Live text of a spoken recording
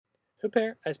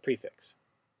Hyper as prefix.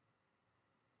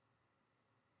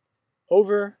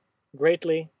 Over,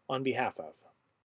 greatly, on behalf of.